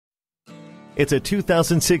It's a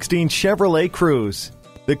 2016 Chevrolet Cruze.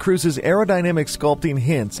 The Cruze's aerodynamic sculpting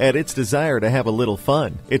hints at its desire to have a little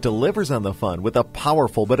fun. It delivers on the fun with a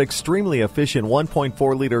powerful but extremely efficient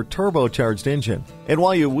 1.4-liter turbocharged engine. And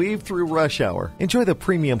while you weave through rush hour, enjoy the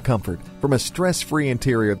premium comfort from a stress-free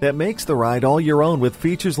interior that makes the ride all your own with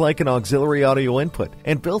features like an auxiliary audio input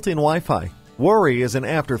and built-in Wi-Fi. Worry is an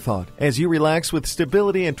afterthought as you relax with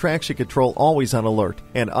stability and traction control always on alert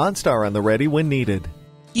and OnStar on the ready when needed.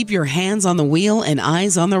 Keep your hands on the wheel and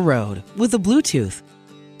eyes on the road with the Bluetooth.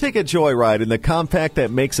 Take a joyride in the compact that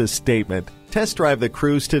makes a statement. Test drive the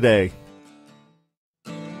Cruze today.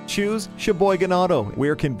 Choose Sheboygan Auto.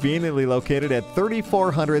 We're conveniently located at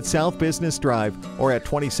 3400 South Business Drive or at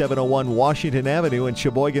 2701 Washington Avenue in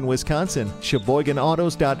Sheboygan, Wisconsin.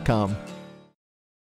 SheboyganAutos.com.